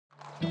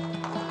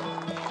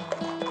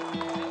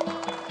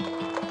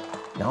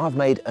Now, I've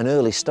made an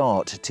early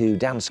start to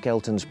Dan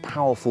Skelton's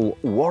powerful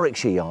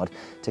Warwickshire yard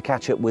to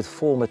catch up with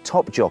former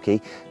top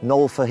jockey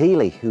Noel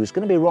Fehily, who's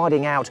going to be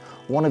riding out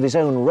one of his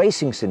own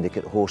racing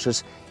syndicate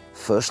horses,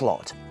 First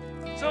Lot.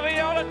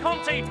 Silvino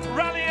Conti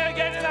rallying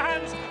again in the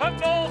hands of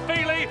Noel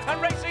Fehily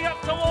and racing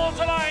up towards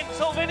the line.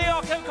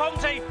 Silvino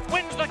Conti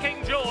wins the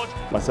King George.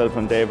 Myself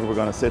and David were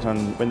going to sit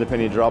on win the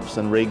penny drops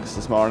and rigs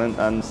this morning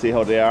and see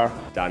how they are.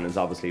 Dan is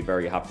obviously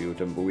very happy with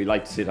them, but we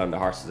like to sit on the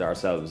horses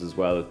ourselves as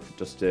well,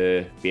 just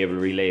to be able to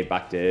relay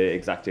back the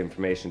exact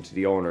information to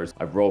the owners.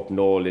 I've roped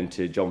Noel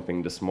into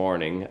jumping this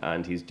morning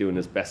and he's doing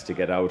his best to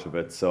get out of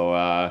it, so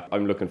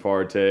I'm looking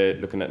forward to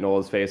looking at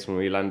Noel's face when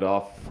we land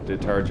off the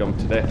third jump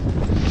today.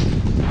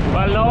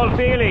 Well, Noel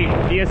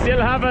Fehily, do you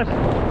still have it?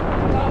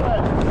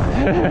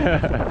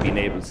 Being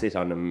able to sit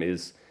on them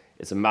is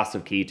a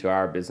massive key to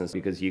our business,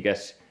 because you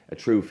get a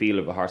true feel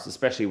of a horse,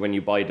 especially when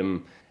you buy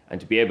them, and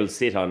to be able to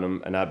sit on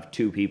them and have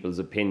two people's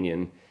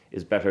opinion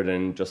is better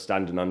than just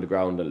standing on the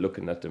ground and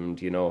looking at them.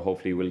 You know,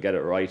 hopefully we'll get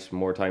it right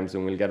more times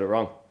than we'll get it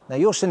wrong. Now,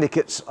 your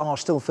syndicates are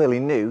still fairly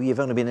new. You've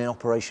only been in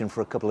operation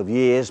for a couple of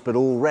years, but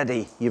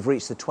already you've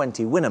reached the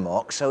 20 winner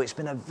mark, so it's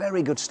been a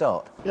very good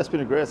start. Yeah, it's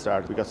been a great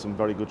start. We've got some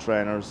very good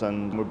trainers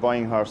and we're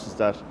buying horses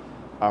that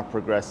are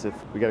progressive.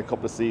 We get a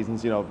couple of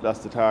seasons, you know, that's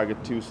the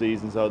target, 2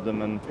 seasons out of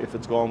them, and if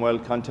it's going well,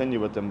 continue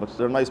with them. But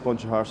they're a nice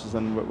bunch of horses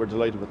and we're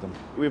delighted with them.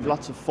 We have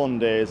lots of fun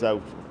days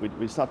out.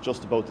 It's not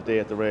just about the day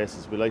at the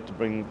races. We like to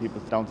bring people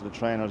down to the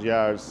trainers'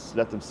 yards,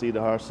 let them see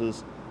the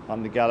horses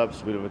on the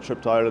gallops. We'll have a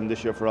trip to Ireland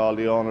this year for all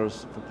the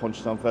owners, for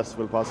Punchestown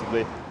Festival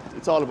possibly.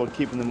 It's all about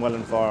keeping them well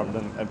informed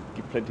and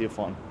give plenty of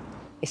fun.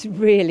 It's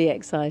really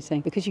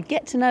exciting because you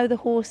get to know the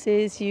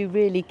horses, you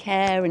really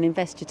care and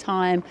invest your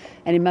time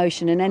and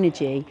emotion and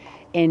energy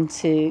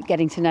into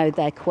getting to know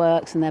their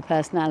quirks and their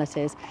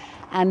personalities.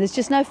 And there's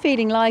just no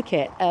feeling like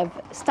it of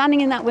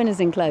standing in that winner's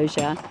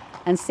enclosure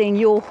and seeing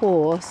your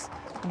horse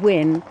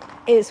win.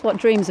 It's what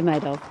dreams are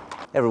made of.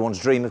 Everyone's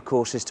dream, of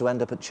course, is to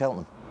end up at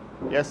Cheltenham.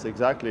 Yes,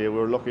 exactly. We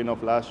were lucky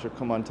enough last year.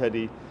 Come On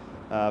Teddy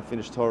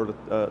finished third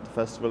at the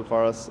festival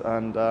for us,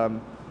 and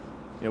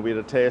you know, we had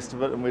a taste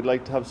of it, and we'd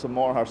like to have some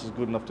more horses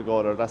good enough to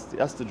go there.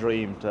 That's the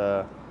dream,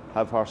 to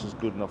have horses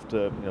good enough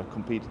to, you know,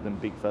 compete in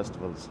big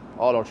festivals.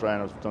 All our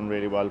trainers have done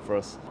really well for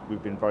us.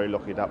 We've been very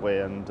lucky that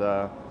way, and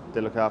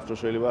they look after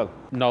us really well.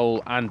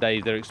 Noel and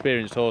Dave, they're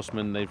experienced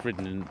horsemen. They've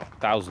ridden in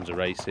thousands of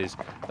races.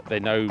 They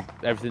know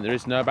everything there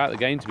is to know about the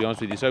game, to be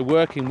honest with you. So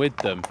working with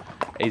them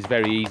is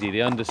very easy.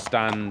 They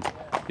understand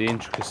the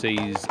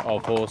intricacies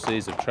of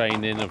horses, of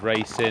training, of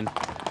racing.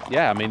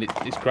 Yeah, I mean,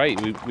 it's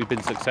great. We've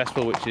been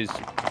successful, which is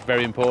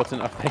very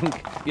important, I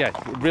think. Yeah,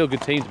 real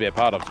good team to be a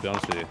part of, to be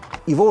honest with you.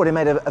 You've already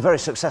made a very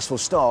successful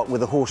start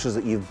with the horses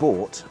that you've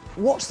bought.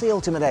 What's the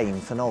ultimate aim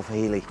for Noel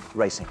Fehily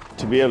Racing?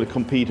 To be able to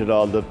compete at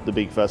all the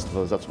big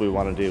festivals, that's what we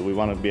want to do. We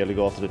want to be able to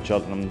go to the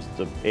Cheltenhams,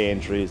 the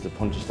Aintries, the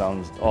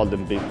Punchestowns, all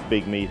them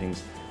big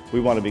meetings.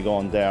 We want to be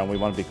going there and we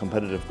want to be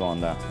competitive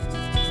going there.